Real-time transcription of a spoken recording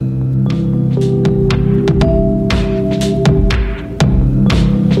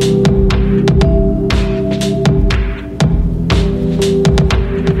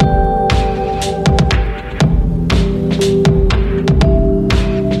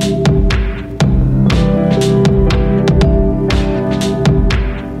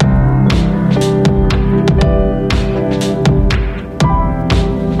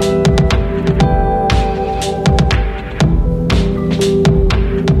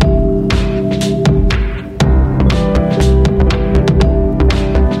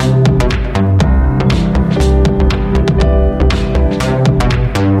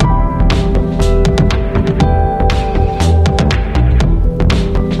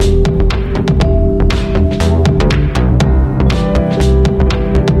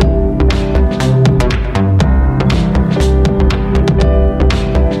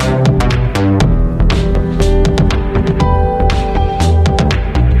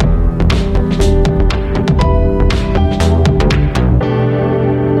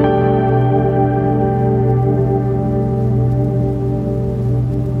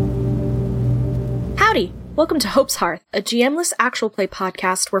welcome to Hope's Hearth, a GM-less actual play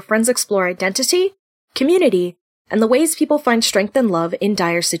podcast where friends explore identity, community, and the ways people find strength and love in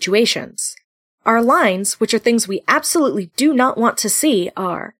dire situations. Our lines, which are things we absolutely do not want to see,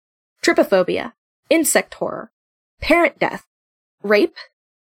 are trypophobia, insect horror, parent death, rape,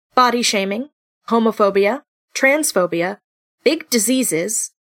 body shaming, homophobia, transphobia, big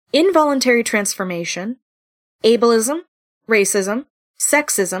diseases, involuntary transformation, ableism, racism,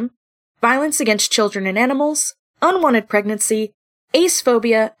 sexism, violence against children and animals, unwanted pregnancy,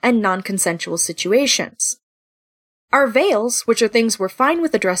 acephobia, and non-consensual situations. Our veils, which are things we're fine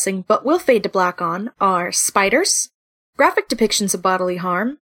with addressing but will fade to black on, are spiders, graphic depictions of bodily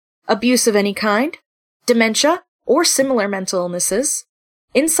harm, abuse of any kind, dementia or similar mental illnesses,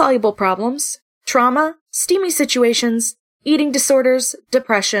 insoluble problems, trauma, steamy situations, eating disorders,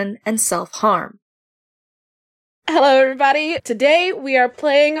 depression, and self-harm. Hello, everybody. Today we are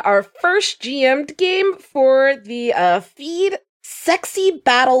playing our first GM'd game for the feed Sexy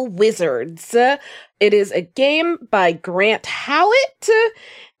Battle Wizards. It is a game by Grant Howitt,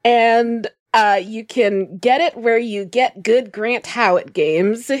 and you can get it where you get good Grant Howitt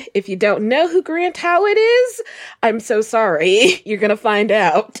games. If you don't know who Grant Howitt is, I'm so sorry. You're gonna find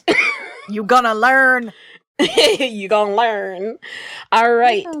out. You gonna learn. You gonna learn. All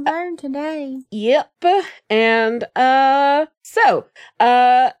right. I'm gonna learn today. Yep. And so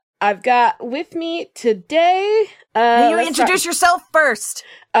I've got with me today. You introduce yourself first.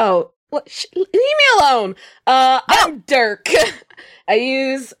 Oh, what? Leave me alone. I'm Dirk. I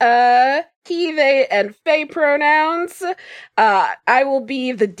use he, they, and they pronouns. I will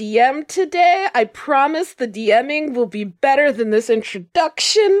be the DM today. I promise the DMing will be better than this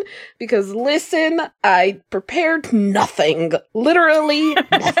introduction, because listen, I prepared nothing. Literally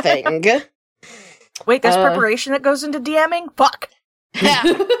nothing. Wait, there's preparation that goes into DMing? Fuck!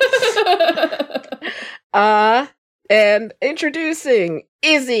 And introducing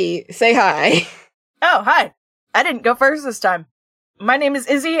Izzy. Say hi. Oh, hi. I didn't go first this time. My name is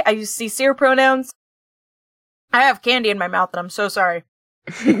Izzy. I use sincere pronouns. I have candy in my mouth, and I'm so sorry.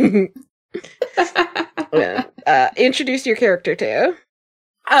 Introduce your character, too.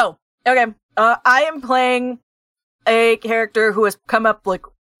 Oh, okay. I am playing a character who has come up, like,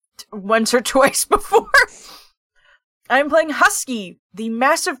 once or twice before. I'm playing Husky, the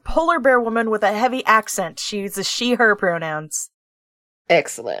massive polar bear woman with a heavy accent. She uses she/her pronouns.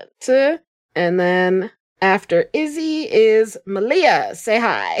 Excellent. And then after Izzy is Malia. Say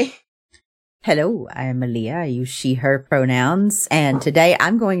hi. Hello, I am Malia. I use she/her pronouns, and today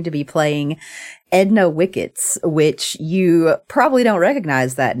I'm going to be playing Edna Wickets, which you probably don't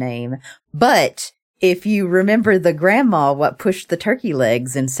recognize that name, but if you remember the grandma what pushed the turkey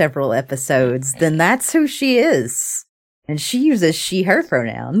legs in several episodes, then that's who she is. And she uses she/her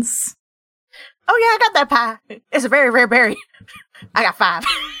pronouns. Oh yeah, I got that pie. It's a very rare berry. I got 5.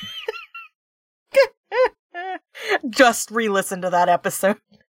 Just re-listen to that episode.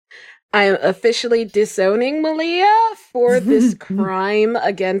 I am officially disowning Malia for this crime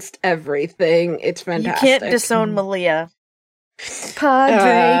against everything. It's fantastic. You can't disown Malia.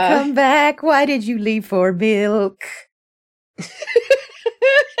 Padre, come back. Why did you leave for milk?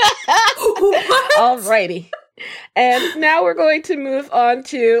 Alrighty. And now we're going to move on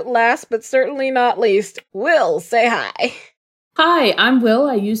to, last but certainly not least, Will. Say hi. Hi, I'm Will.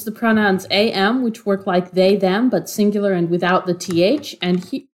 I use the pronouns am, which work like they, them, but singular and without the th. And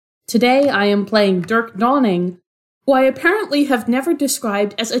today I am playing Dirk Dawning, who I apparently have never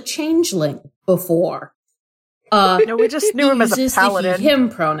described as a changeling before. No, we just knew him as a paladin. He, him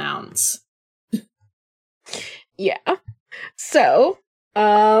pronouns. Yeah. So,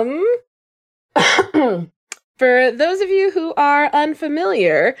 for those of you who are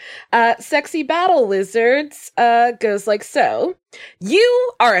unfamiliar, Sexy Battle Wizards goes like so.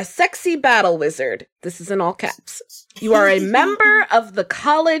 You are a sexy battle wizard. This is in all caps. You are a member of the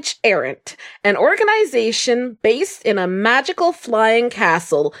College Errant, an organization based in a magical flying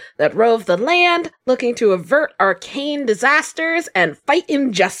castle that rove the land looking to avert arcane disasters and fight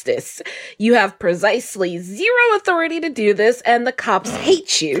injustice. You have precisely 0 authority to do this, and the cops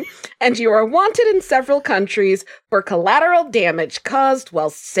hate you, and you are wanted in several countries for collateral damage caused while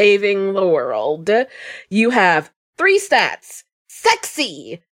saving the world. You have 3 stats.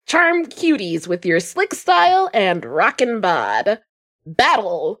 Sexy! Charm cuties with your slick style and rockin' bod.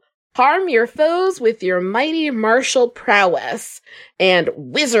 Battle! Harm your foes with your mighty martial prowess. And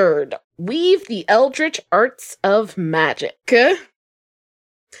wizard! Weave the eldritch arts of magic.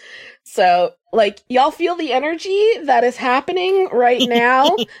 So, like, y'all feel the energy that is happening right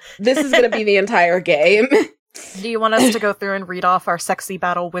now? This is gonna be the entire game. Do you want us to go through and read off our Sexy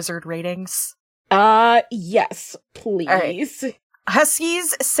Battle Wizard ratings? Yes, please. Right.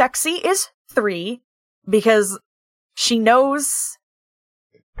 Husky's sexy is 3 because she knows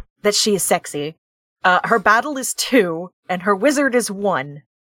that she is sexy. Her battle is 2 and her wizard is 1.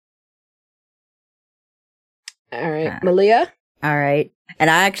 All right, Malia? All right. And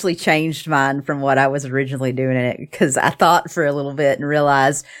I actually changed mine from what I was originally doing in it because I thought for a little bit and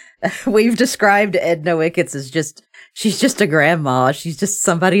realized we've described Edna Wickets as she's just a grandma. She's just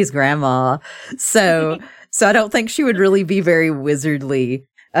somebody's grandma. So I don't think she would really be very wizardly,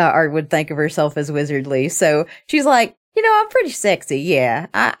 or would think of herself as wizardly. So she's like, I'm pretty sexy. Yeah.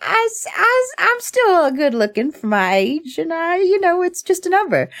 I'm still good looking for my age and it's just a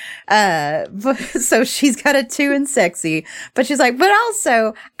number. So she's got a 2 in sexy, but she's like, but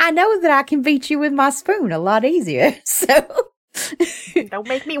also I know that I can beat you with my spoon a lot easier. So don't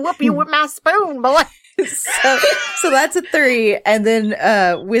make me whoop you with my spoon, boy. So that's a 3. And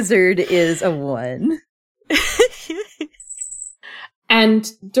then, wizard is a 1.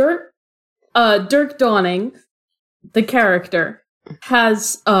 And Dirk Dawning, the character,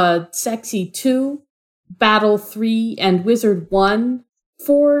 has sexy 2, battle 3, and wizard 1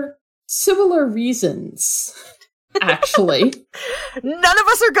 for similar reasons, actually. None of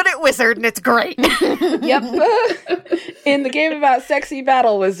us are good at wizard, and it's great. Yep. In the game about sexy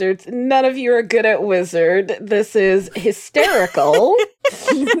battle wizards, none of you are good at wizard. This is hysterical.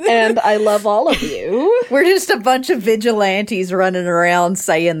 And I love all of you. We're just a bunch of vigilantes running around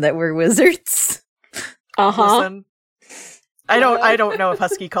saying that we're wizards. Listen, I don't know if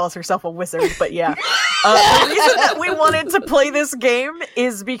Husky calls herself a wizard, but yeah. The reason that we wanted to play this game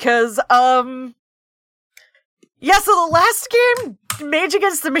is because, so the last game, Mage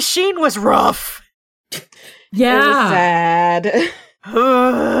Against the Machine, was rough. Yeah. It was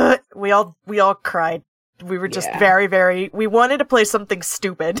sad. We all cried. We were just very, very, we wanted to play something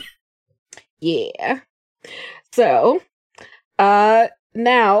stupid. Yeah. So,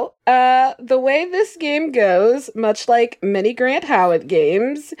 now, the way this game goes, much like many Grant Howitt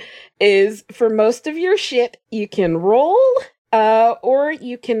games, is for most of your shit, you can roll, or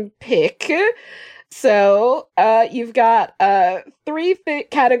you can pick. So, you've got 3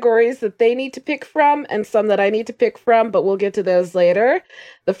 categories that they need to pick from, and some that I need to pick from, but we'll get to those later.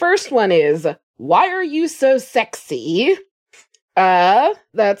 The first one is, why are you so sexy?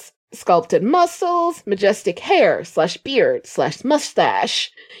 That's sculpted muscles, majestic hair / beard /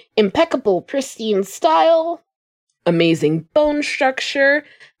 mustache, impeccable pristine style, amazing bone structure,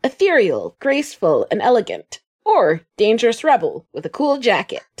 ethereal, graceful, and elegant, or dangerous rebel with a cool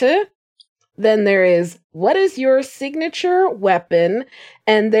jacket. Then there is, what is your signature weapon?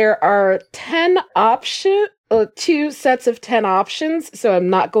 And there are 10 options, 2 sets of 10 options, so I'm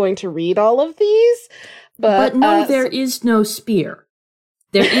not going to read all of these. But no, there is no spear.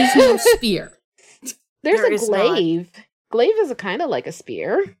 There is no spear. There's a glaive. Not. Glaive is kind of like a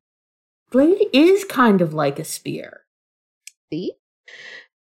spear. Glaive is kind of like a spear. See?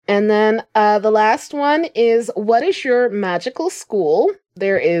 And then the last one is, what is your magical school?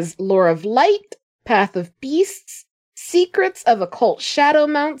 There is Lore of Light, Path of Beasts, Secrets of Occult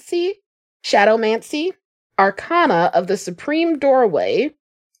Shadowmancy, Arcana of the Supreme Doorway,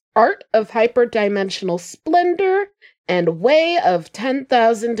 Art of Hyperdimensional Splendor, and Way of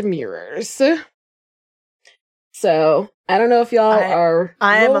 10,000 Mirrors. So, I don't know if y'all are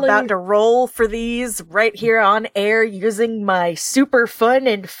I am about to roll for these right here on air using my super fun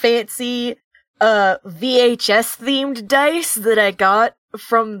and fancy VHS-themed dice that I got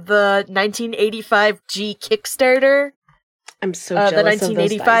from the 1985 G Kickstarter. I'm so jealous the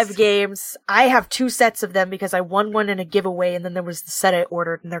 1985 of those dice. games. I have 2 sets of them because I won one in a giveaway, and then there was the set I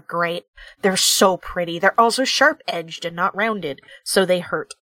ordered, and they're great. They're so pretty. They're also sharp-edged and not rounded, so they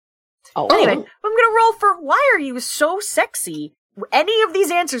hurt. Oh. Anyway, I'm gonna roll for why are you so sexy? Any of these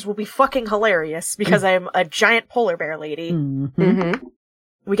answers will be fucking hilarious because I am a giant polar bear lady. Mm-hmm. Mm-hmm.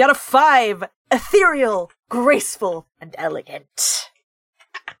 We got a 5. Ethereal, graceful, and elegant.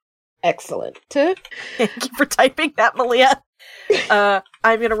 Excellent. Thank you for typing that, Malia.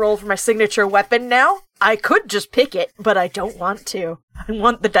 I'm gonna roll for my signature weapon now. I could just pick it, but I don't want to. I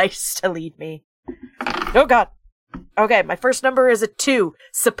want the dice to lead me. Oh god. Okay, my first number is a 2.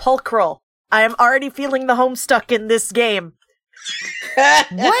 Sepulchral. I am already feeling the homestuck in this game.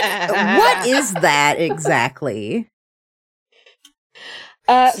 What is that exactly?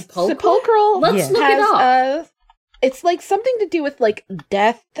 Sepulchral. Let's look it up. It's like something to do with like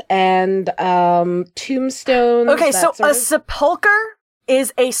death and tombstones. Okay, so a sepulcher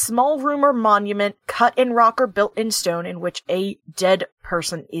is a small room or monument cut in rock or built in stone in which a dead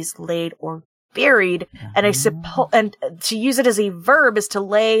person is laid or buried, and and to use it as a verb is to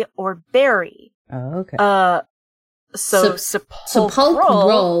lay or bury. Oh, okay. Sepulchral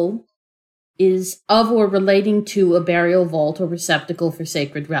sepulchral. is of or relating to a burial vault or receptacle for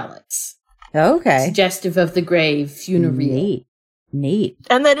sacred relics. Okay. Suggestive of the grave, funereal. Neat.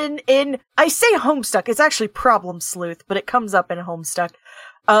 And then in I say Homestuck, it's actually Problem Sleuth, but it comes up in Homestuck,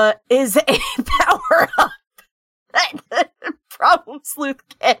 is a power up that Problem Sleuth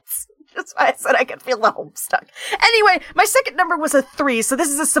gets. That's why I said I could feel the Homestuck. Anyway, my second number was a 3, so this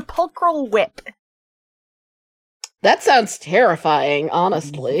is a Sepulchral Whip. That sounds terrifying,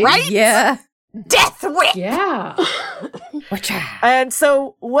 honestly. Right? Yeah. Death Whip! Yeah. And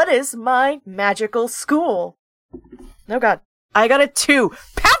so, what is my magical school? Oh god. I got a 2.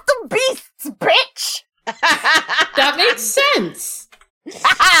 Path of Beasts, bitch! That makes sense. It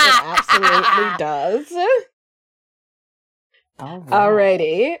absolutely does.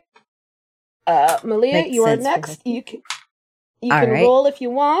 Alrighty. Malia, Makes you are sense for next. her. You can All right. roll if you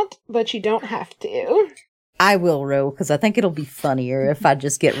want, but you don't have to. I will roll because I think it'll be funnier if I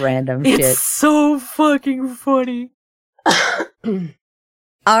just get random It's shit. so fucking funny.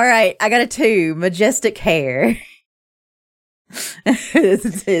 All right, I got a 2. Majestic hair.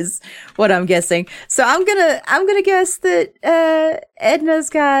 This is what I'm guessing. So I'm gonna guess that Edna's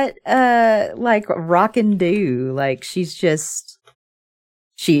got like rockin' do. Like she's just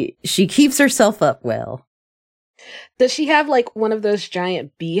she keeps herself up well. Does she have like one of those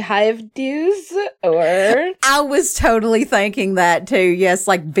giant beehive dews? Or I was totally thinking that too. Yes,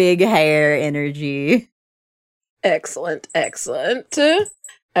 like big hair energy. excellent.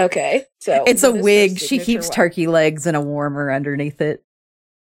 Okay, so It's a what is her wig. She signature keeps weapon? turkey legs and a warmer underneath it.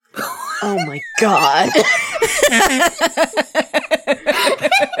 Oh my god.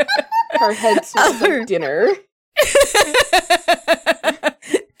 Her head smells like dinner.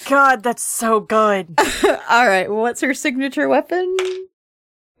 God, that's so good. All right, well, what's her signature weapon?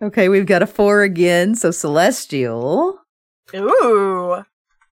 Okay, we've got a 4 again, so Celestial. Ooh.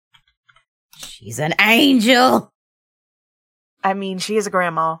 She's an angel. I mean, she is a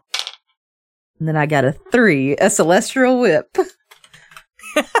grandma. And then I got a 3, a Celestial Whip.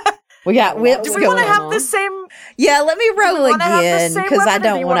 We got whips Do we going want to on. have the same? Yeah, let me roll wanna have the again, same because I weapon, or do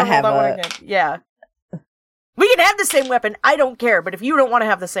don't you want to wanna have roll that one a... again? Yeah. We can have the same weapon. I don't care, but if you don't want to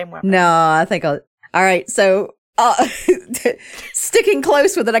have the same weapon. No, I think I'll... All right, so sticking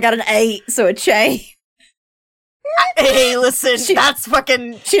close with it, I got an 8, so a chain. Hey, listen, She- that's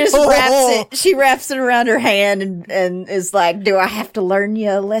fucking... She just Oh. wraps it. She wraps it around her hand and is like, "Do I have to learn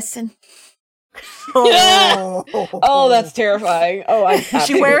you a lesson?" Oh, that's terrifying. Oh, I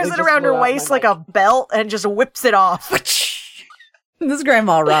She wears it around her waist like a belt and just whips it off. This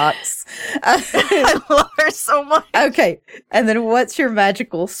grandma rocks. I love her so much. Okay, and then what's your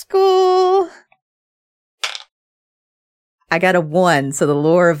magical school? I got a 1, so the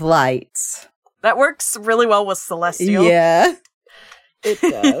Lure of Lights. That works really well with Celestial. Yeah. It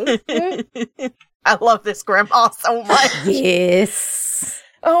does. I love this grandma so much. Yes.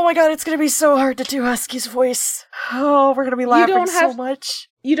 Oh my god, it's gonna be so hard to do Husky's voice. Oh, we're gonna be laughing don't so have- much.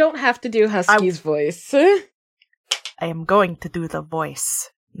 You don't have to do Husky's voice. I am going to do the voice.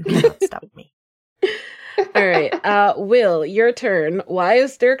 You cannot stop me. All right, Will, your turn. Why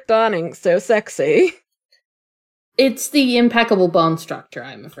is Dirk Dawning so sexy? It's the impeccable bone structure,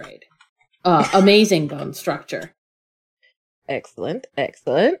 I'm afraid. Amazing bone structure. Excellent.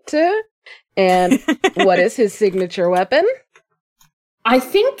 And what is his signature weapon? I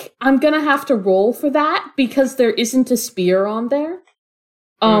think I'm gonna have to roll for that because there isn't a spear on there.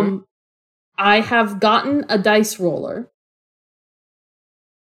 I have gotten a dice roller.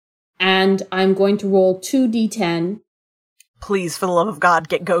 And I'm going to roll 2d10. Please, for the love of God,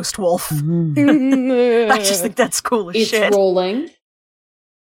 get Ghost Wolf. Mm-hmm. I just think that's cool as It's shit. rolling.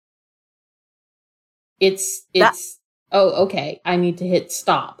 It's oh, okay. I need to hit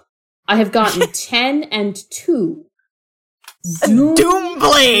stop. I have gotten 10 and 2. Doom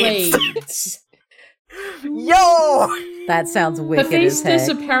Blades! Blades. Yo! That sounds wicked as Hephaestus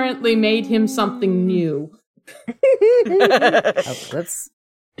heck. apparently made him something new. Oh, whoops.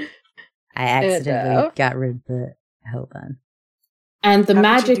 I accidentally uh, got rid of the... Hold on. And the How did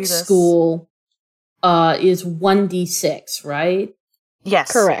you magic do this? school is 1d6, right?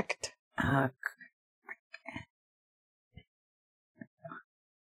 Yes. Correct.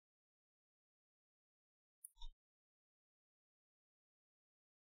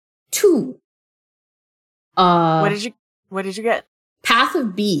 Two. What did you get? Path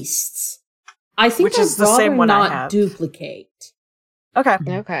of Beasts. I think Which is I'd the same rather one I not have. duplicate. Okay.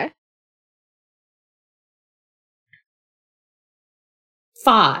 Okay.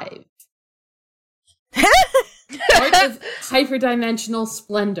 5. Art of hyperdimensional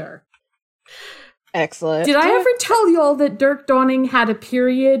splendor. Excellent. Did I ever tell y'all that Dirk Dawning had a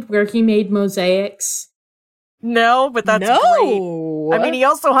period where he made mosaics? No, but that's great. I mean, he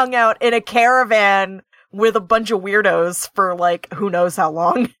also hung out in a caravan with a bunch of weirdos for, like, who knows how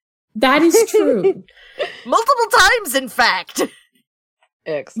long. That is true. Multiple times, in fact.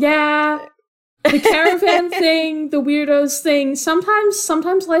 Excellent. Yeah. The caravan thing, the weirdos thing.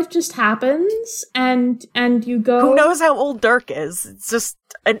 Sometimes life just happens, and you go. Who knows how old Dirk is? It's just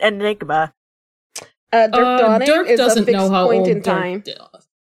an enigma. Dirk Dawning is doesn't a fixed know how point old in time. Dirk does.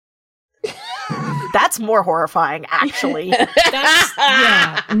 That's more horrifying, actually. That's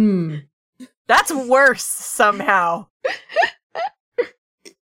yeah. That's worse somehow.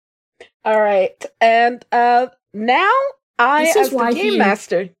 All right, and now I, as the game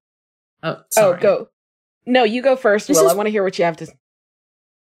master. Oh, sorry. Oh, go. No, you go first, Will. I want to hear what you have to say.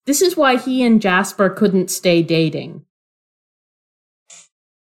 This is why he and Jasper couldn't stay dating.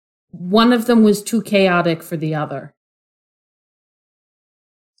 One of them was too chaotic for the other.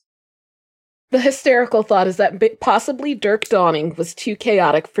 The hysterical thought is that possibly Dirk Dawning was too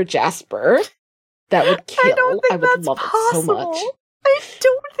chaotic for Jasper. That would kill. I don't think would love it so much. I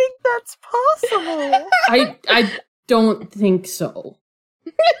don't think that's possible. I don't think so.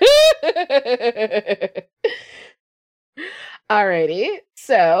 Alrighty.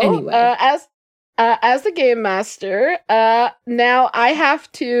 So, anyway. As the game master, now I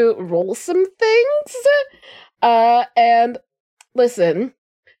have to roll some things. And listen,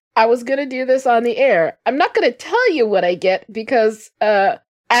 I was gonna do this on the air. I'm not gonna tell you what I get because,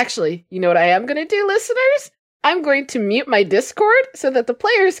 actually, you know what I am gonna do, listeners? I'm going to mute my Discord so that the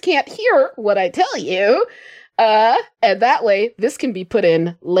players can't hear what I tell you. And that way, this can be put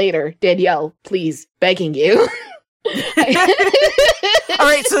in later. Danielle, please, begging you. All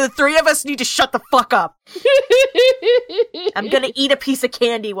right, so the three of us need to shut the fuck up. I'm gonna eat a piece of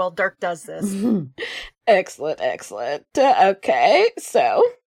candy while Dirk does this. Excellent. Okay, so.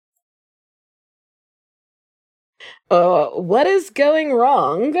 What is going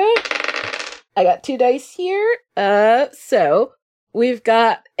wrong? I got 2 dice here. So we've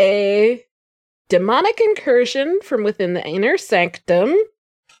got a demonic incursion from within the inner sanctum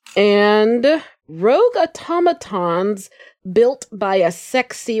and rogue automatons built by a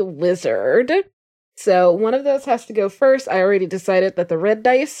sexy wizard. So one of those has to go first. I already decided that the red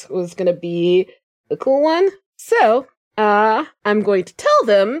dice was going to be the cool one. So I'm going to tell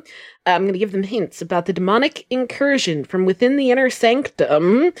them, I'm going to give them hints about the demonic incursion from within the inner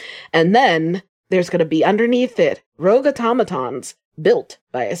sanctum, and then there's going to be underneath it rogue automatons built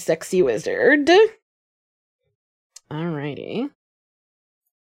by a sexy wizard. Alrighty.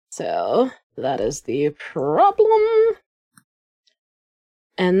 So that is the problem.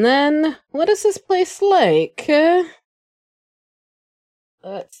 And then, what is this place like?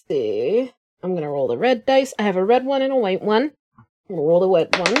 Let's see. I'm going to roll the red dice. I have a red one and a white one. I'm going to roll the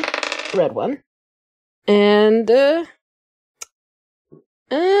red one. And,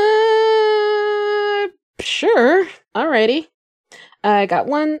 sure. Alrighty. I got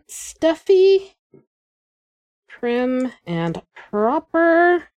one stuffy, prim, and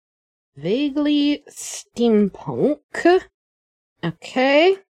proper, vaguely steampunk.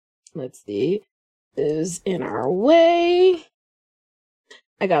 Okay. Let's see. Is in our way.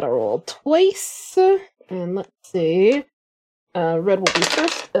 I gotta roll twice. And let's see. Red will be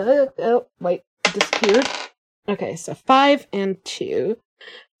first. White disappeared. Okay, so 5 and 2.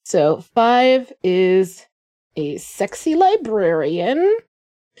 So 5 is a sexy librarian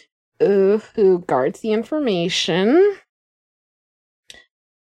who guards the information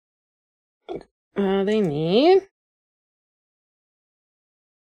they need.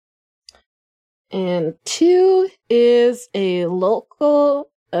 And 2 is a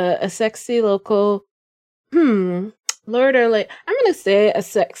sexy local, lord or lady. I'm going to say a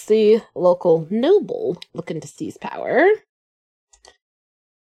sexy local noble looking to seize power.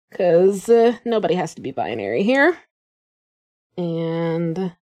 Because nobody has to be binary here.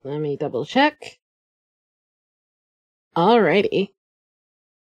 And let me double check. Alrighty.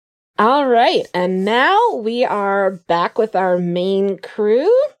 Alright, and now we are back with our main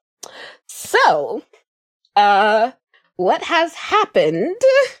crew. So, what has happened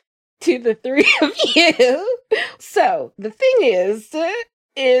to the three of you? So, the thing is,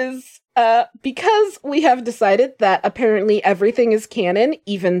 because we have decided that apparently everything is canon,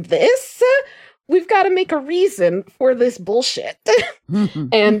 even this, we've got to make a reason for this bullshit.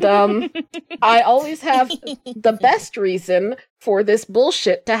 And, I always have the best reason for this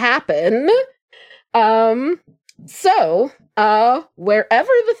bullshit to happen. So, wherever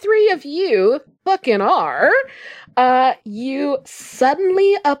the three of you fucking are, you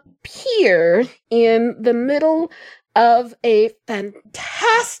suddenly appear in the middle of a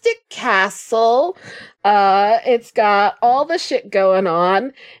fantastic castle. It's got all the shit going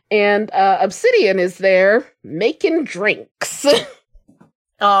on, and Obsidian is there making drinks.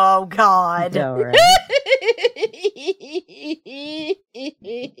 Oh, God. All right.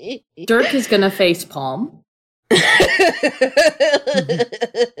 Dirk is gonna face palm.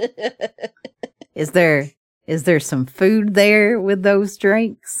 Is there some food there with those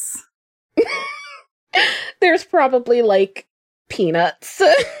drinks? There's probably like peanuts.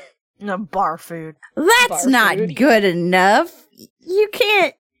 No, bar food. That's Bar not food. good enough. You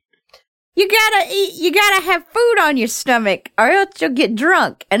can't. You gotta eat. You gotta have food on your stomach, or else you'll get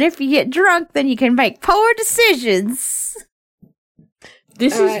drunk. And if you get drunk, then you can make poor decisions.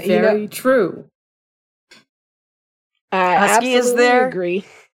 This is very true. I Husky is absolutely there. agree.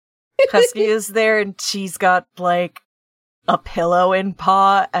 Husky is there, and she's got, like, a pillow in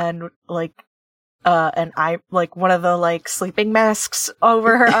paw, and, like, an eye, like, one of the, like, sleeping masks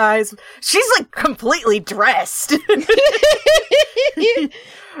over her eyes. She's, like, completely dressed.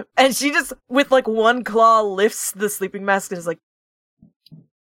 And she just, with, like, one claw, lifts the sleeping mask and is like,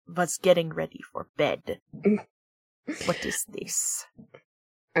 was getting ready for bed. What is this?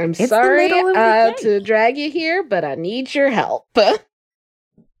 I'm It's the sorry middle of the day. to drag you here, but I need your help.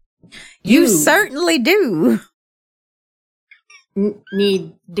 You certainly do.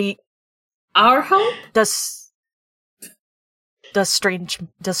 Need The our help? does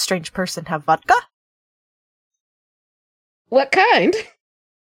strange person have vodka? What kind?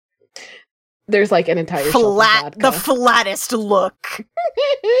 There's like an entire shelf of Flat, the vodka. flattest look.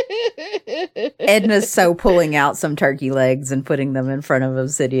 Edna's so pulling out some turkey legs and putting them in front of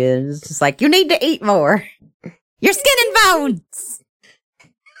Obsidian. It's just like, you need to eat more. Your skin and bones.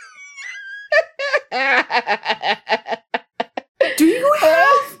 Do you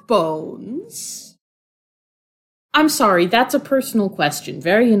have bones? I'm sorry, that's a personal question.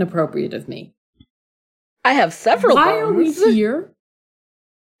 Very inappropriate of me. I have several Why are we bones. here?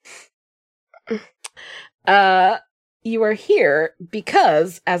 You are here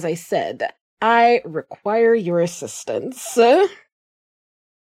because, as I said, I require your assistance.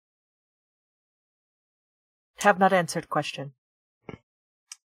 Have not answered question.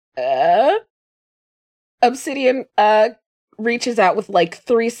 Obsidian, reaches out with like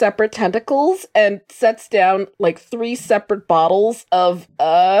 3 separate tentacles and sets down like 3 separate bottles of,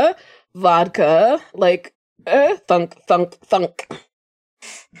 vodka. Like, thunk, thunk, thunk.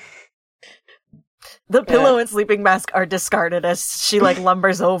 The pillow and sleeping mask are discarded as she, like,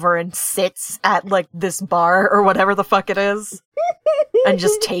 lumbers over and sits at, like, this bar or whatever the fuck it is. And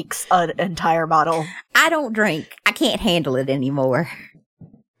just takes an entire bottle. I don't drink. I can't handle it anymore.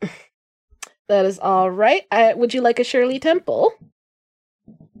 That is all right. Would you like a Shirley Temple?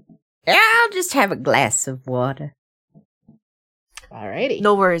 I'll just have a glass of water. Alrighty.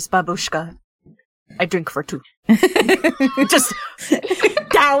 No worries, babushka. I drink for 2. Just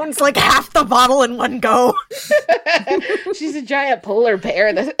downs, like, half the bottle in one go. She's a giant polar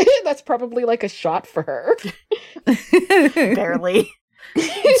bear. That's probably like a shot for her. Barely.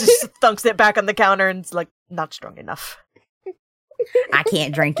 Just thunks it back on the counter and it's like, not strong enough. I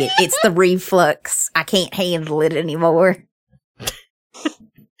can't drink it. It's the reflux. I can't handle it anymore.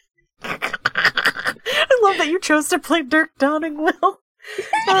 I love that you chose to play Dirk Downing, Will.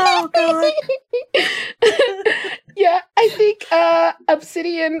 Oh, God. Yeah, I think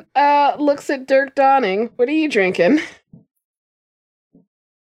Obsidian looks at Dirk Dawning. What are you drinking?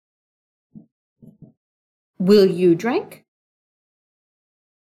 Will you drink?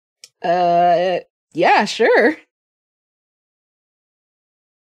 Yeah, sure.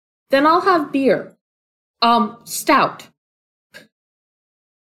 Then I'll have beer. Stout.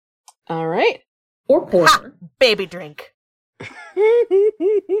 All right. Or porter. Baby drink.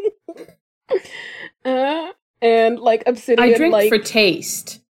 And like Obsidian, I drink like for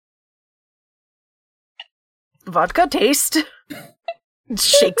taste. Vodka taste.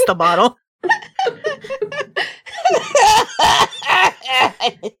 Shakes the bottle.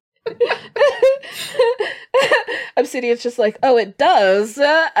 Obsidian's just like, oh, it does.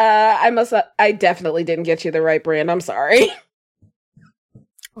 I definitely didn't get you the right brand. I'm sorry.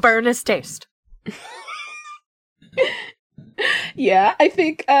 Burn his taste. Yeah, I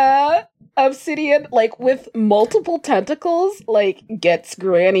think Obsidian, like with multiple tentacles, like gets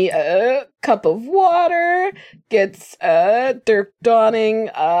Granny a cup of water, gets Dirk Dawning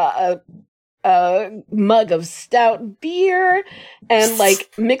a mug of stout beer and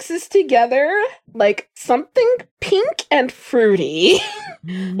like mixes together like something pink and fruity.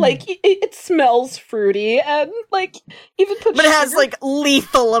 Like it smells fruity and like even put But it has like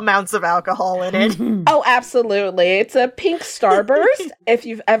lethal amounts of alcohol in it. Oh, absolutely. It's a pink Starburst. If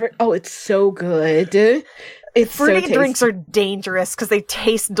you've ever it's so good. It's Fruity so drinks are dangerous because they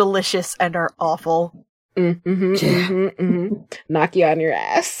taste delicious and are awful. Knock you on your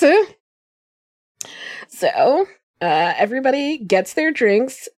ass. So, everybody gets their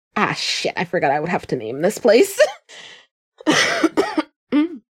drinks. Ah, shit, I forgot I would have to name this place.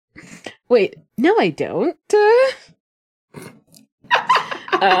 Wait, no, I don't.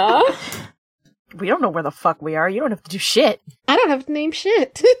 We don't know where the fuck we are. You don't have to do shit. I don't have to name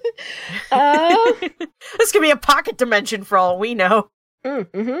shit. This could be a pocket dimension for all we know.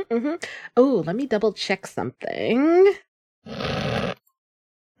 Oh, let me double check something.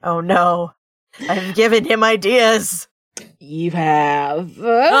 Oh no. I've given him ideas. You have.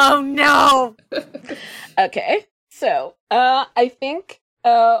 Oh no! Okay, so, I think,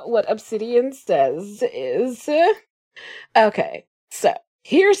 what Obsidian says is, okay, so,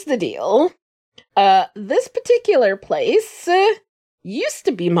 here's the deal. This particular place, used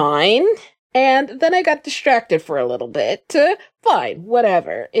to be mine, and then I got distracted for a little bit. Fine,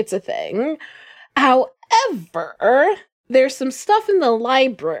 whatever, it's a thing. However, there's some stuff in the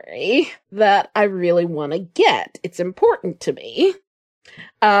library that I really want to get. It's important to me.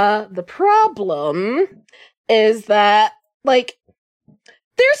 The problem is that, like,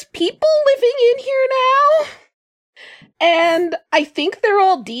 there's people living in here now, and I think they're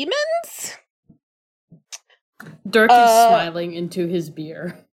all demons. Dirk is smiling into his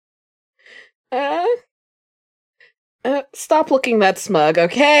beer. Stop looking that smug,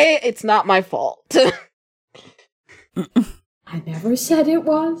 okay? It's not my fault. I never said it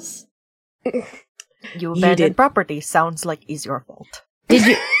was. You did. abandoned property sounds like is your fault.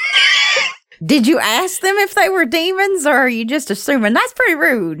 Did you ask them if they were demons, or are you just assuming? That's pretty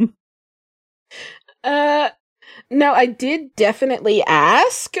rude. No, I did definitely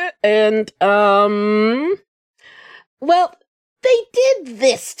ask, and, well, they did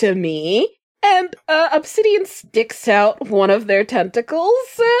this to me, and, Obsidian sticks out one of their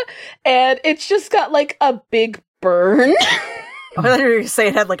tentacles, and it's just got, like, a big burn. I thought you were going to say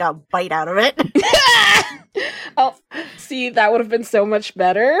it had like a bite out of it. Oh, see, that would have been so much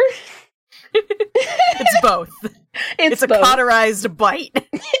better. It's both. It's a both. cauterized bite.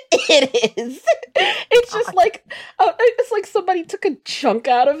 It is. It's just like it's like somebody took a chunk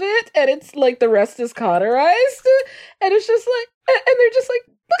out of it, and it's like the rest is cauterized, and it's just like, and they're just like,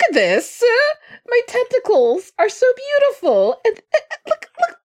 look at this, my tentacles are so beautiful, and look,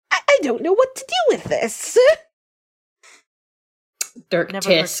 I don't know what to do with this. Dirk Never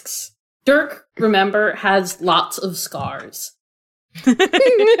tisks. Dirk, remember, has lots of scars.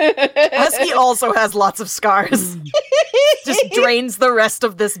 Husky also has lots of scars. Just drains the rest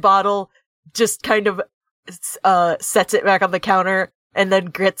of this bottle, just kind of sets it back on the counter, and then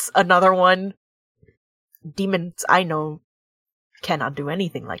grits another one. Demons, I know, cannot do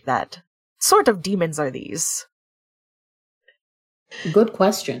anything like that. Sort of demons are these? Good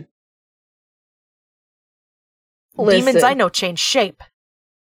question. Demons Listen. I know change shape.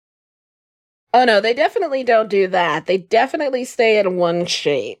 Oh no, they definitely don't do that. They definitely stay in one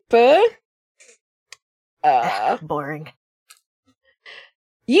shape. Boring.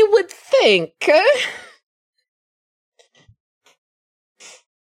 You would think.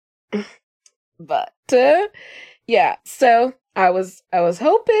 But yeah, so I was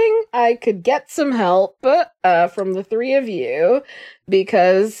hoping I could get some help from the three of you,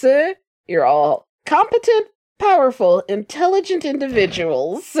 because you're all competent, powerful, intelligent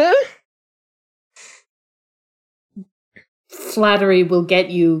individuals. Flattery will get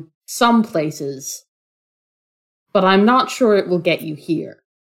you some places, but I'm not sure it will get you here.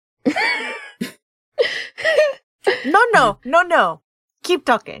 No. Keep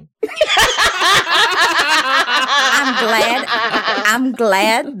talking. I'm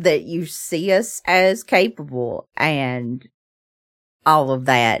glad that you see us as capable and all of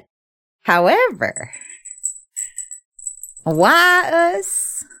that. However, why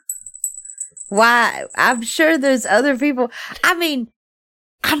us? Why? I'm sure there's other people. I mean,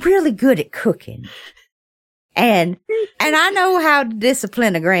 I'm really good at cooking. And I know how to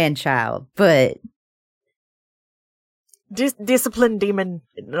discipline a grandchild, but Discipline demon,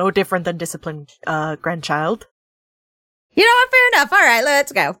 no different than discipline grandchild. you know what? Fair enough. All right,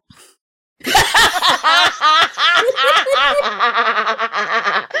 let's go.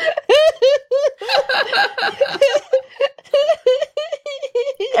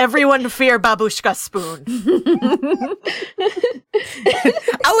 Everyone fear Babushka Spoon.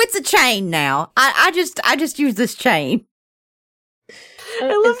 Oh, it's a chain now. I just use this chain. I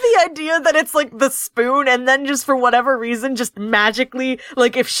love the idea that it's like the spoon, and then just for whatever reason, just magically,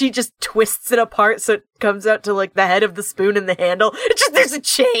 like if she just twists it apart so it comes out to like the head of the spoon and the handle, it's just there's a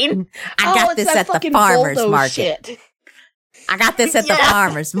chain. I got this at the farmer's market. Shit. I got this at the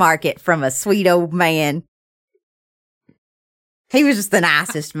farmer's market from a sweet old man. He was just the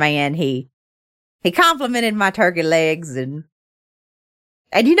nicest man. He complimented my turkey legs, and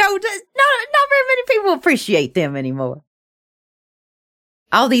you know, not very many people appreciate them anymore.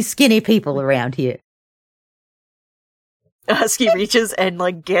 All these skinny people around here. Husky reaches and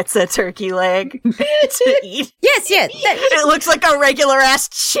like gets a turkey leg to eat. Yes. It looks like a regular ass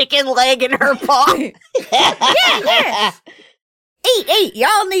chicken leg in her paw. Yeah. Eat.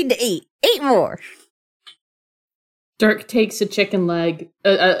 Y'all need to eat. Eat more. Dirk takes a chicken leg,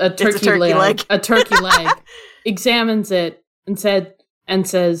 a turkey leg, examines it, and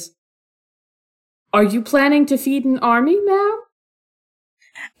says, "Are you planning to feed an army, ma'am?"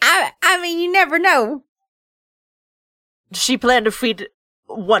 I mean, you never know. She planned to feed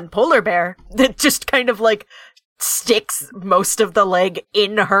one polar bear that just kind of like sticks most of the leg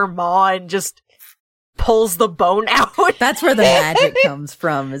in her maw and just pulls the bone out. That's where the magic comes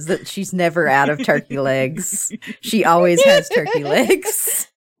from, is that she's never out of turkey legs. She always has turkey legs.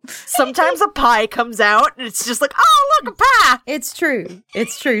 Sometimes a pie comes out and it's just like, oh, look, a pie. It's true.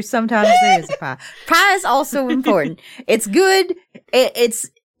 Sometimes there is a pie. Pie is also important. It's good. It's,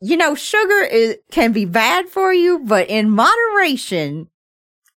 you know, sugar can be bad for you, but in moderation.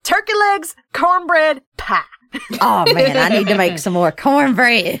 Turkey legs, cornbread, pie. Oh man, I need to make some more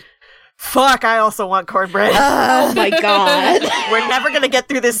cornbread. Fuck, I also want cornbread. Oh my god. We're never gonna get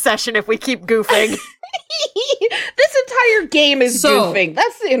through this session if we keep goofing. This entire game is goofing.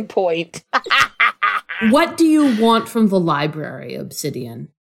 That's the end point. What do you want from the library, Obsidian?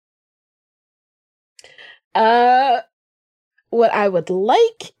 What I would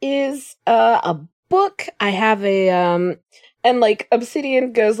like is a book. I have a and like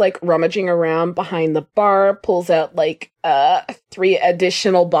Obsidian goes like rummaging around behind the bar, pulls out like 3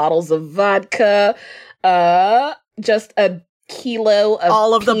 additional bottles of vodka, just a kilo of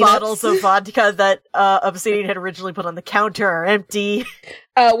all of peanuts. The bottles of vodka that Obsidian had originally put on the counter are empty.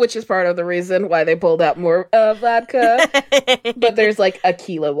 Which is part of the reason why they pulled out more vodka. But there's like a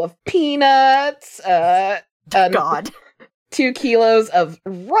kilo of peanuts, God. 2 kilos of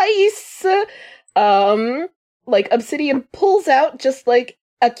rice. Like Obsidian pulls out just like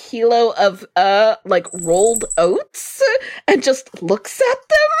a kilo of like rolled oats and just looks at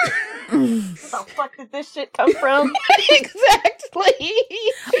them. Where the fuck did this shit come from? Exactly.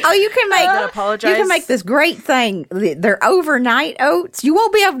 Oh, you can make apologize. You can make this great thing. They're overnight oats. You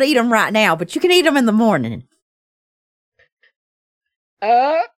won't be able to eat them right now, but you can eat them in the morning.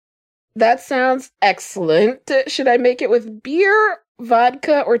 That sounds excellent. Should I make it with beer,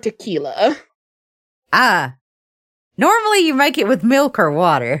 vodka, or tequila? Normally you make it with milk or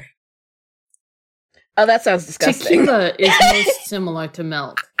water. Oh, that sounds disgusting. Tequila is most similar to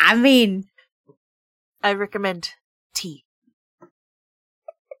milk. I mean, I recommend tea.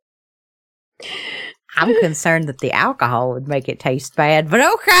 I'm concerned that the alcohol would make it taste bad, but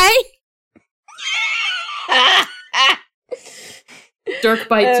okay. Dirk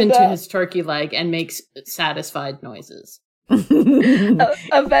bites into his turkey leg and makes satisfied noises.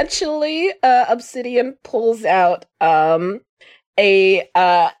 Eventually, Obsidian pulls out a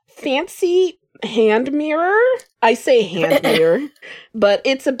fancy hand mirror. I say hand mirror, but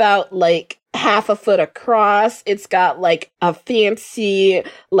it's about like half a foot across. It's got like a fancy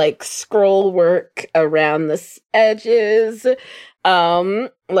like scroll work around the edges.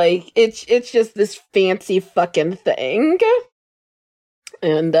 Like it's just this fancy fucking thing.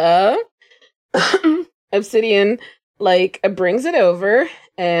 And Obsidian like brings it over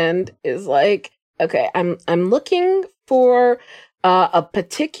and is like, okay, I'm looking for a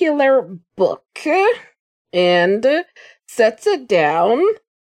particular book, and sets it down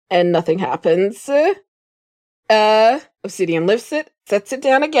and nothing happens. Obsidian lifts it, sets it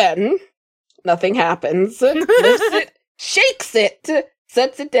down again, nothing happens. Lifts it, shakes it,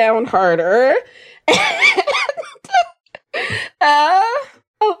 sets it down harder.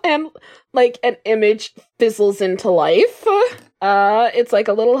 And like an image fizzles into life. It's like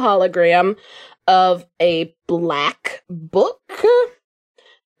a little hologram of a black book.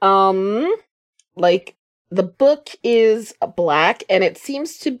 Like the book is black and it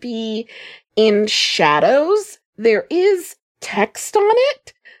seems to be in shadows. There is text on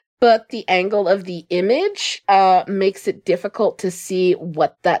it, but the angle of the image makes it difficult to see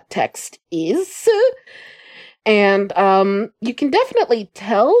what that text is. And you can definitely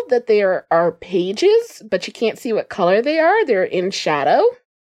tell that there are pages, but you can't see what color they are. They're in shadow.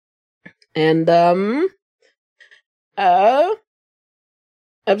 And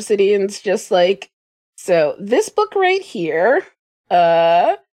Obsidian's just like, so this book right here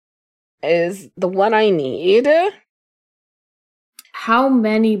is the one I need. How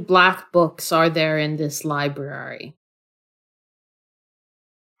many black books are there in this library?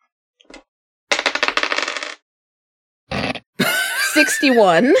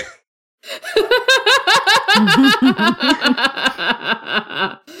 $61.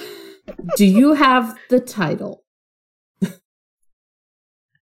 Do you have the title?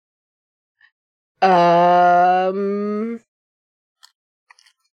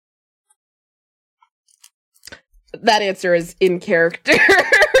 That answer is in character.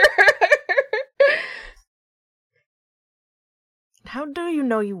 How do you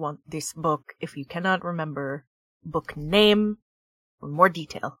know you want this book if you cannot remember book name or more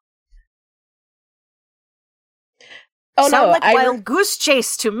detail? Oh, Sound no, like Wild Goose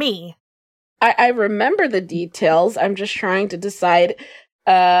Chase to me. I remember the details. I'm just trying to decide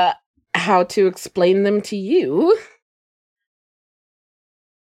how to explain them to you.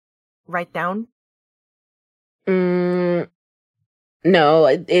 Write down. No,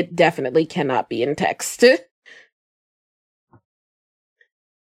 it definitely cannot be in text.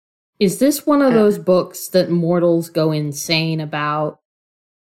 Is this one of those books that mortals go insane about?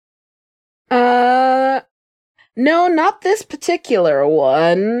 No, not this particular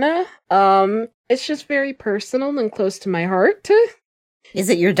one. It's just very personal and close to my heart. Is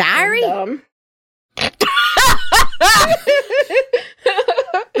it your diary? And,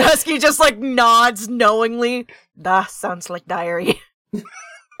 Husky just like nods knowingly. That sounds like diary. We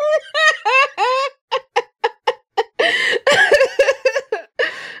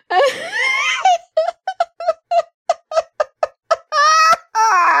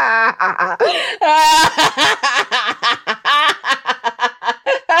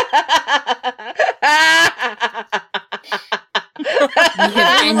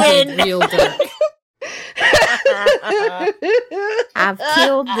have ended real dark. I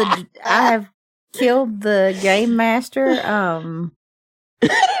have killed the game master.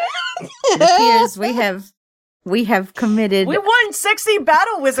 It appears we have committed. We won sexy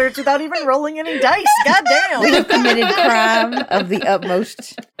battle wizards without even rolling any dice. Goddamn. We have committed crime of the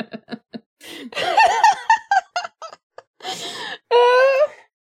utmost.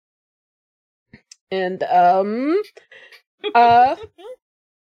 And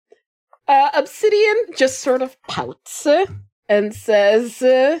Obsidian just sort of pouts and says,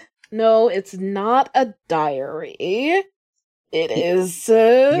 "No, it's not a diary. It is."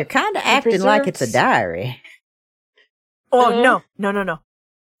 You're kind of acting like it's a diary. Oh, no.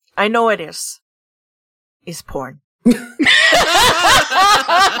 I know it is. It's porn.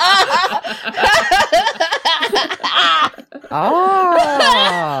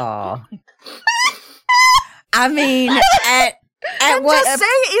 Oh. I mean, at I'm what just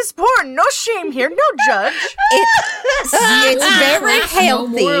saying it's porn. No shame here. No judge. it's very Perhaps know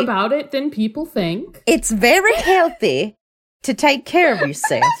more healthy. about it than people think. It's very healthy to take care of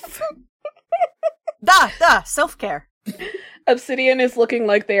yourself. Self-care. Obsidian is looking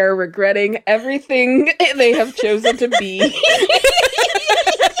like they are regretting everything they have chosen to be. This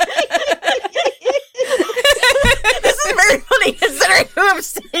is very funny considering who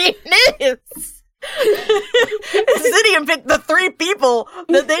Obsidian is. Obsidian picked the 3 people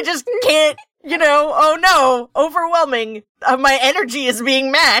that they just can't, oh no, overwhelming. My energy is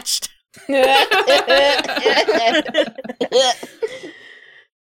being matched.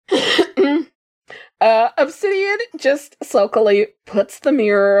 Obsidian just sulkily puts the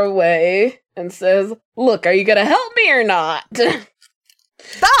mirror away and says, "Look, are you gonna help me or not?"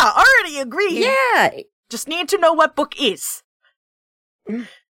 Already agreed. Yeah. Just need to know what book is.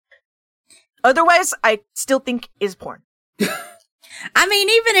 Otherwise, I still think is porn. I mean,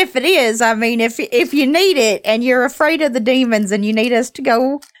 even if it is, if you need it and you're afraid of the demons and you need us to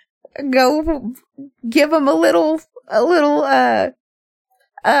go give them a little,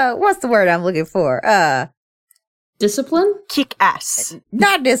 what's the word I'm looking for? Discipline? Kick ass.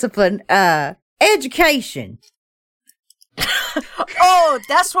 Not discipline, education. Oh,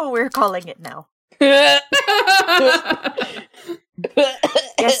 that's what we're calling it now.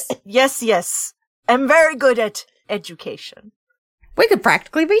 Yes. I'm very good at education. We could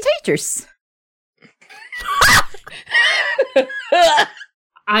practically be teachers.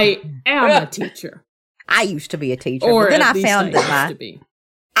 I am a teacher. I used to be a teacher, Or but then at I least found I that used to be.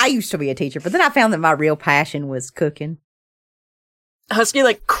 I used to be a teacher, but then I found that my real passion was cooking. Husky,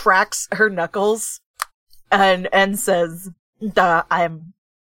 like, cracks her knuckles and says, I'm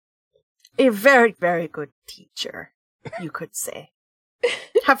a very, very good teacher, you could say.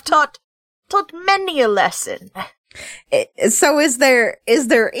 Have taught many a lesson. So is there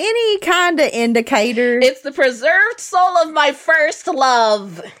any kind of indicator? It's the preserved soul of my first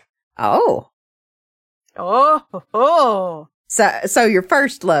love. Oh. Oh. So your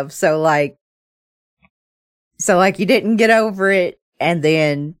first love. So like you didn't get over it and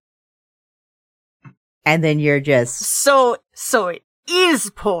then you're just. So it is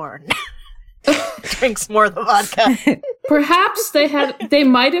porn. Drinks more of the vodka. Perhaps they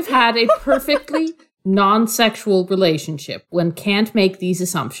might have had a perfectly non-sexual relationship. One can't make these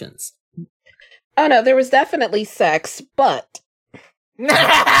assumptions. Oh no, there was definitely sex, but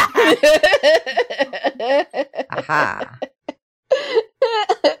Aha.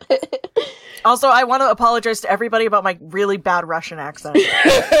 Also, I want to apologize to everybody about my really bad Russian accent.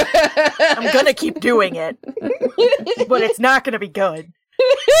 I'm gonna keep doing it, but it's not gonna be good.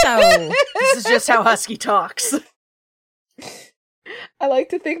 So This is just how Husky talks. I like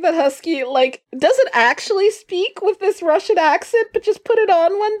to think that Husky, like, doesn't actually speak with this Russian accent, but just put it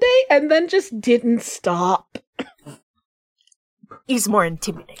on one day and then just didn't stop. He's more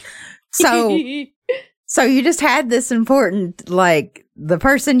intimidating. so you just had this important, like, the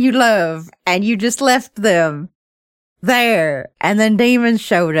person you love, and you just left them there, and then demons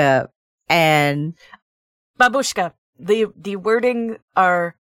showed up, and Babushka, the wording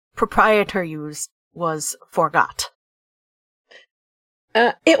our proprietor used was forgot.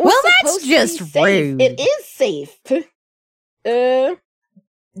 It was Well, that's supposed to just be safe. rude. It is safe.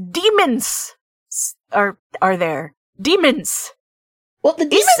 Demons are there. Demons. Well, the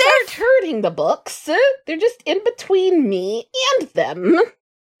demons aren't hurting the books. They're just in between me and them.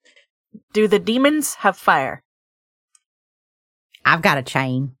 Do the demons have fire? I've got a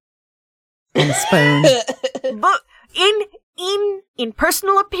chain and a spoon. But in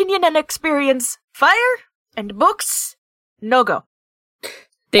personal opinion and experience, fire and books, no go.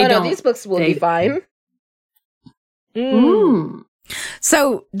 They no, don't. these books will be fine.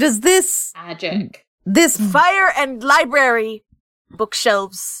 So does this Magic. Fire and library,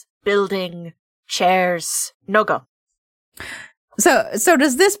 bookshelves, building, chairs, no go. So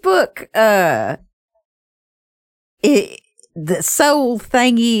does this book the soul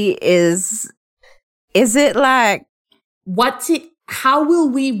thingy is it like, What's it? How will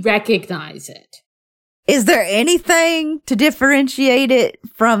we recognize it? is there anything to differentiate it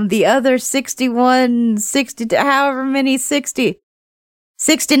from the other 61, 60, however many 60,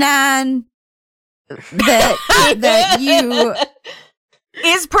 69 that you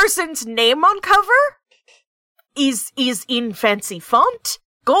Is person's name on cover? Is in fancy font?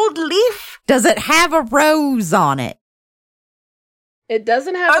 Gold leaf? does it have a rose on it? It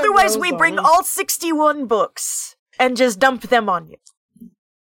doesn't have. Otherwise, a rose we on bring it. all 61 books and just dump them on you.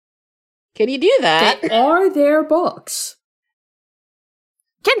 Can you do that? They are their books.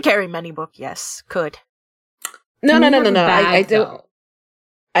 Can carry many book, yes, could. No. Can we have a I bag, don't. though?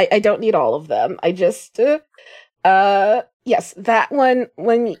 I don't need all of them. I just. Yes, that one.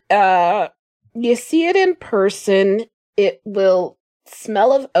 When you see it in person, it will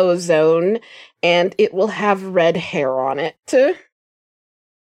smell of ozone, and it will have red hair on it.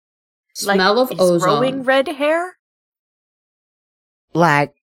 Smell of is ozone. growing red hair?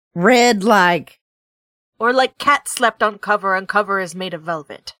 Like red, like Or like cat slept on cover and cover is made of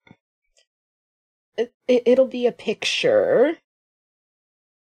velvet? It'll be a picture.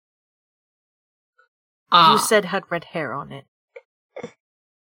 Ah. You said had red hair on it.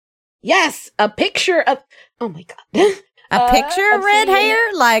 Yes, a picture of. Oh my god. a picture of red Obsidian.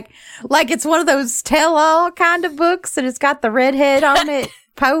 hair, like it's one of those tell-all kind of books, and it's got the redhead on it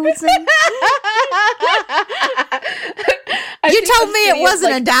posing. You told me it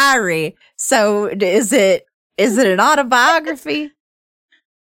wasn't a diary, so is it an autobiography?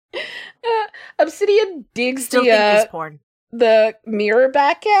 Obsidian digs Still think it's the porn. the mirror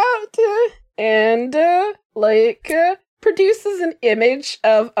back out and produces an image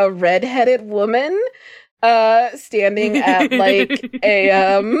of a red-headed woman standing at like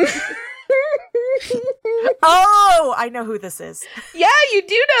a Oh, I know who this is. Yeah, you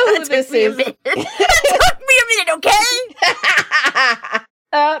do know who this is. It took me a minute, okay?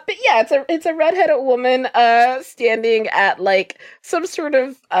 But yeah, it's a redheaded woman standing at like some sort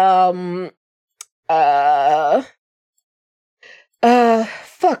of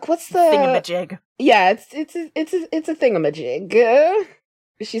fuck, what's the Thingamajig. Yeah, it's a thingamajig.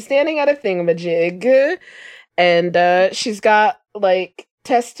 She's standing at a thingamajig, and she's got like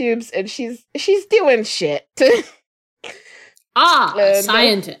test tubes, and she's doing shit. A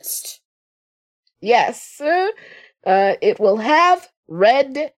scientist. Yes. It will have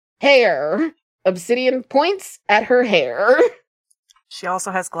red hair. Obsidian points at her hair. She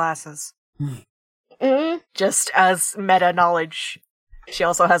also has glasses. Mm. Just as meta knowledge, she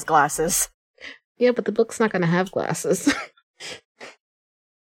also has glasses. Yeah, but the book's not going to have glasses.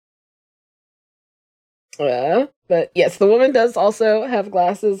 But yes, the woman does also have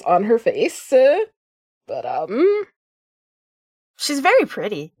glasses on her face. But She's very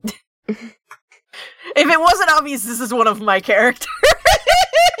pretty. If it wasn't obvious, this is one of my characters.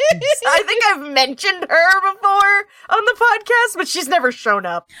 I think I've mentioned her before on the podcast, but she's never shown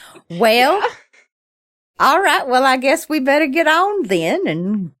up. Well, all right. Well, I guess we better get on then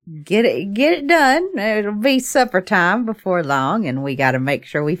and get it done. It'll be supper time before long, and we got to make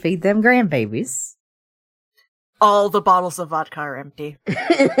sure we feed them grandbabies. All the bottles of vodka are empty.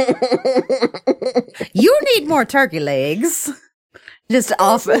 You need more turkey legs. Just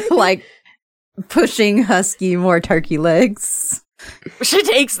off, like, pushing Husky more turkey legs. She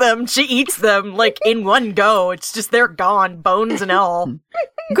takes them, she eats them, like, in one go. It's just, they're gone, bones and all.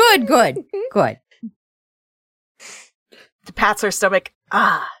 Good. Pats her stomach.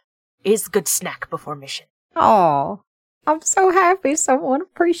 Is good snack before mission. Oh, I'm so happy someone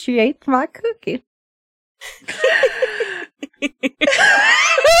appreciates my cooking.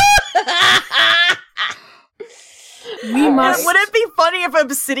 We must. Would it be funny if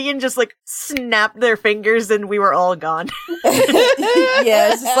Obsidian just, like, snapped their fingers and we were all gone?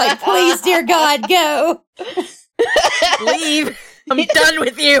 Yes, it's like, please, dear God, go. Leave. I'm done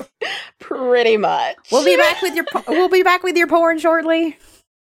with you. pretty much. We'll be back with your porn shortly.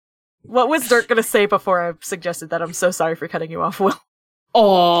 What was Dirk gonna say before I suggested that? I'm so sorry for cutting you off, Will.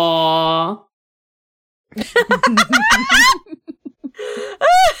 Aww.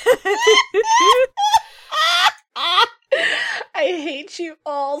 I hate you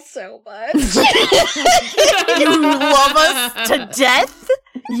all so much. You love us to death?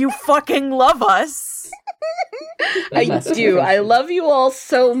 You fucking love us. I do. I love you all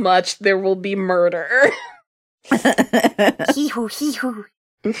so much, there will be murder. Hee-hoo.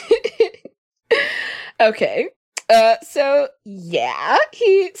 Okay. So yeah,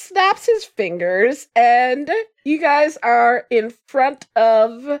 he snaps his fingers, and you guys are in front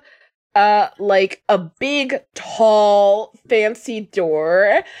of like a big, tall, fancy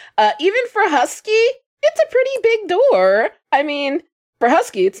door. Even for Husky, it's a pretty big door. I mean, for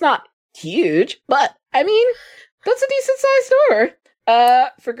Husky, it's not huge, but I mean, that's a decent sized door.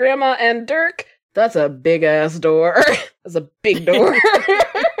 For Grandma and Dirk, that's a big ass door. That's a big door.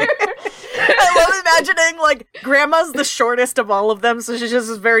 I love imagining, like, Grandma's the shortest of all of them, so she's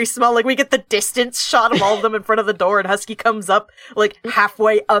just very small. Like, we get the distance shot of all of them in front of the door, and Husky comes up, like,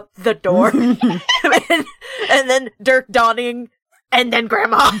 halfway up the door. and then Dirk Donning, and then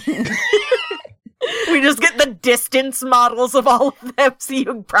Grandma. We just get the distance models of all of them so you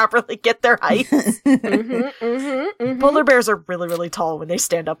can properly get their heights. Polar bears are really, really tall when they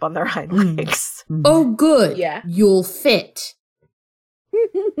stand up on their hind legs. Oh, good. Yeah. You'll fit.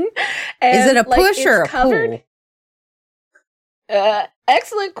 Is it a push or a pull?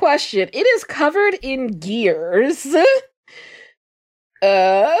 Excellent question. It is covered in gears.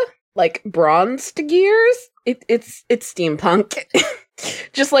 Like bronzed gears. It's steampunk.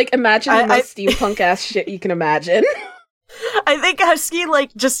 Just like imagine the most steampunk ass shit you can imagine. I think Husky,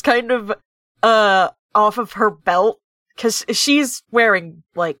 like, just kind of off of her belt, because she's wearing,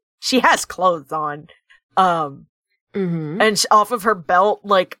 like, she has clothes on. And off of her belt,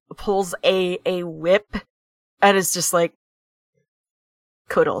 like, pulls a whip, and is just like,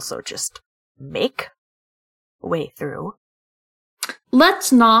 could also just make way through.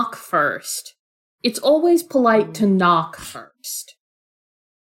 Let's knock first. It's always polite to knock first.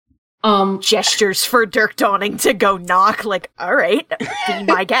 Gestures for Dirk Donning to go knock, like, alright, be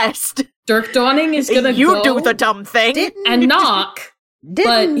my guest. Dirk Donning is gonna You go do the dumb thing. and knock,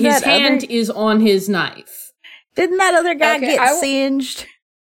 but his hand is on his knife. Didn't that other guy get singed?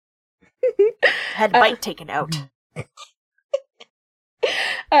 Had bite taken out.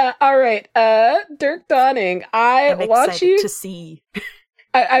 Alright, Dirk Donning, I want you to see.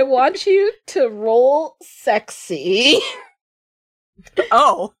 I want you to roll sexy.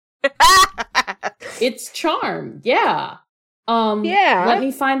 Oh. It's charm, yeah. Yeah. Let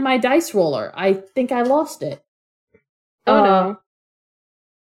me find my dice roller. I think I lost it. Oh no.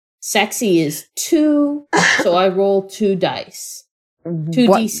 Sexy is 2, so I roll 2 dice.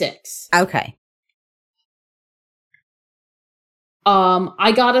 2d6. Okay.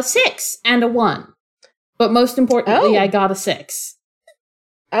 I got a 6 and a 1. But most importantly, I got a 6.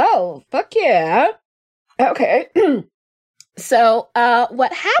 Oh, fuck yeah. Okay. So,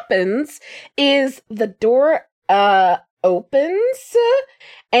 what happens is the door, opens,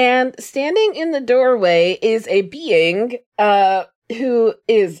 and standing in the doorway is a being, who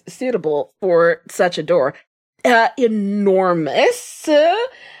is suitable for such a door. Enormous,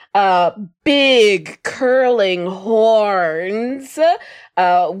 big curling horns,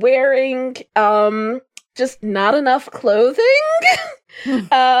 wearing, just not enough clothing,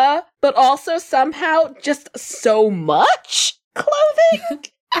 but also somehow just so much clothing.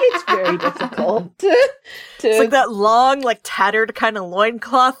 It's very difficult to It's like that long, like tattered kind of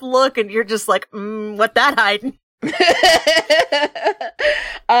loincloth look, and you're just like, what that hiding?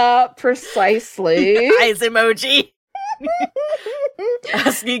 Precisely. Eyes emoji.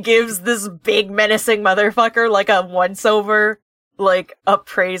 As he gives this big menacing motherfucker like a once over, like,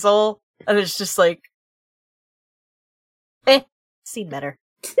 appraisal, and it's just like, seen better.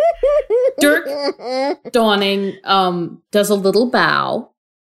 Dirk Dawning does a little bow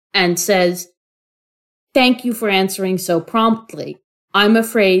and says, "Thank you for answering so promptly. I'm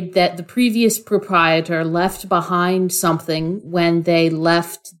afraid that the previous proprietor left behind something when they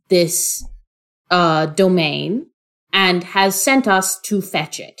left this domain and has sent us to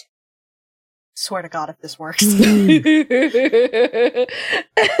fetch it." Swear to God if this works. Will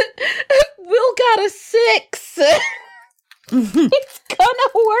got a 6. It's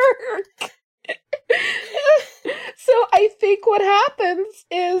gonna work. So I think what happens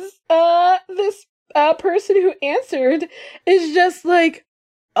is this person who answered is just like,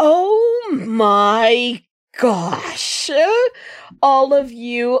 oh my gosh, all of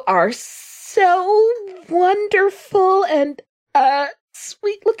you are so wonderful and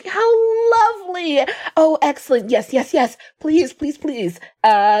sweet. Look how lovely. Oh, excellent. Yes. Please.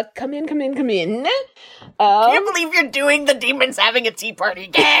 Come in. Can't believe you're doing the demons having a tea party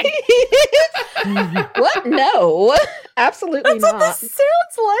gag. What? No, absolutely That's not. what this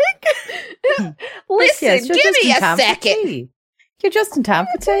sounds like. Listen, Yes, you're give just me in a time for second. tea. You're just in time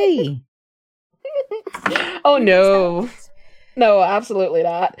for tea. Oh no, absolutely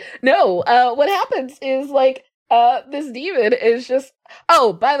not. No, what happens is like this demon is just.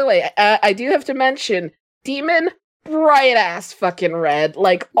 Oh, by the way, I do have to mention demon. Bright ass fucking red,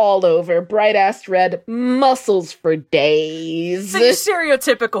 like all over. Bright ass red, muscles for days.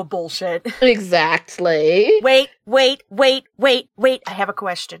 Stereotypical bullshit. Exactly. Wait. I have a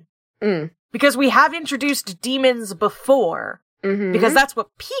question. Because we have introduced demons before. Mm-hmm. Because that's what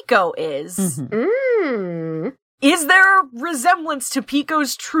Pico is. Mm-hmm. Is there a resemblance to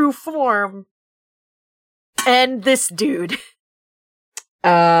Pico's true form and this dude? Do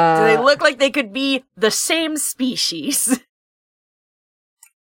they look like they could be the same species?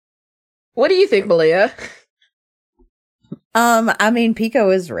 What do you think, Malia? I mean, Pico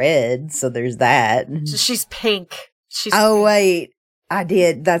is red, so there's that. She's pink. Oh, wait. I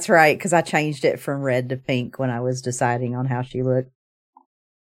did. That's right, because I changed it from red to pink when I was deciding on how she looked.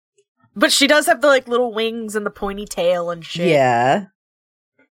 But she does have the, like, little wings and the pointy tail and shit. Yeah.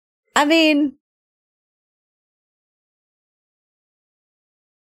 I mean,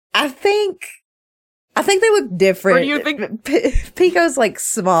 I think they look different. Or do you think Pico's like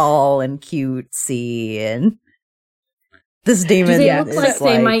small and cutesy, and this demon Do they look is like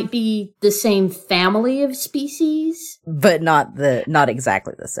they might be the same family of species? but not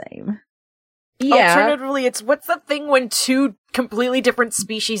exactly the same. Yeah. Alternatively, it's what's the thing when two completely different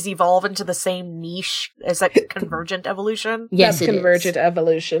species evolve into the same niche? Is that convergent evolution? Yes, That's it convergent is.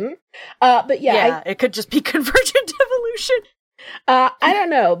 evolution. But yeah, it could just be convergent evolution. I don't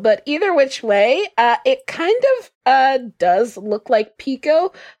know, but either which way, it kind of does look like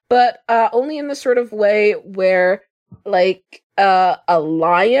Pico, but only in the sort of way where, like, a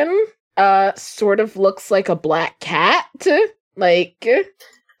lion sort of looks like a black cat. Like,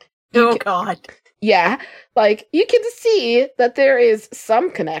 Oh god. yeah, like, you can see that there is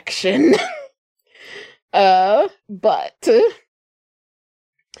some connection. But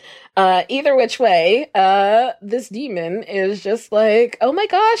either which way, this demon is just like, oh my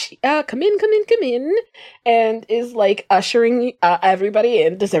gosh, come in, and is like ushering everybody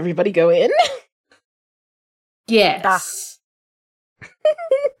in. Does everybody go in? Yes.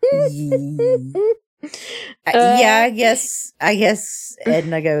 Yeah, I guess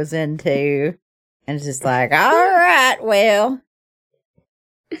Edna goes in too, and it's just like, all right, well,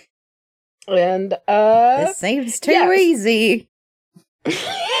 And this seems too yes. easy.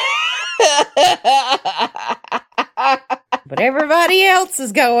 But everybody else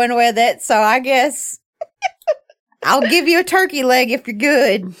is going with it, so I guess I'll give you a turkey leg if you're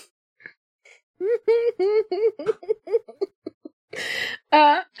good.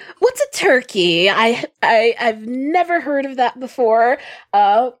 What's a turkey? I've never heard of that before,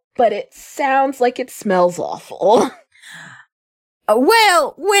 but it sounds like it smells awful.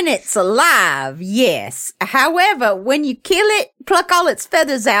 Well, when it's alive, yes. However, when you kill it, pluck all its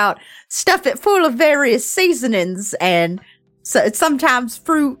feathers out, stuff it full of various seasonings, and sometimes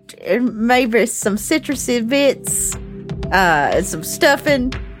fruit, and maybe some citrusy bits, and some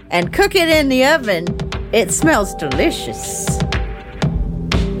stuffing, and cook it in the oven, it smells delicious.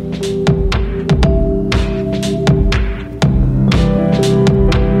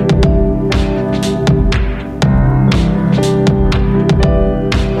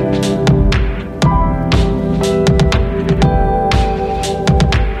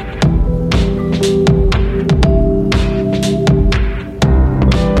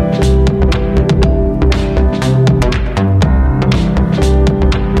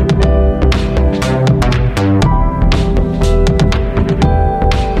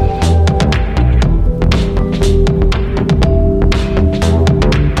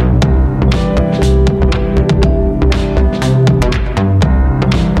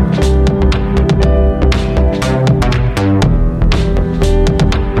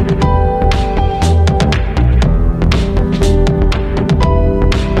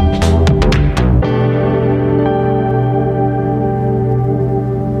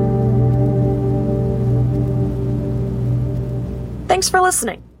 Thanks for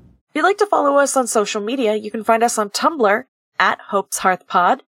listening. If you'd like to follow us on social media, you can find us on Tumblr at Hope's Hearth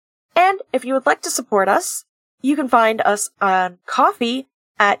Pod. And if you would like to support us, you can find us on Ko-fi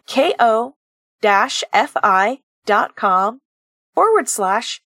at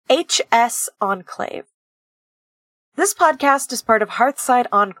ko-fi.com/HS Enclave. This podcast is part of Hearthside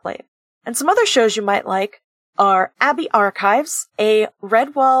Enclave, and some other shows you might like are Abbey Archives, a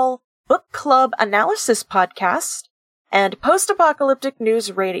Redwall book club analysis podcast, and Post-Apocalyptic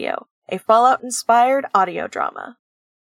News Radio, a Fallout-inspired audio drama.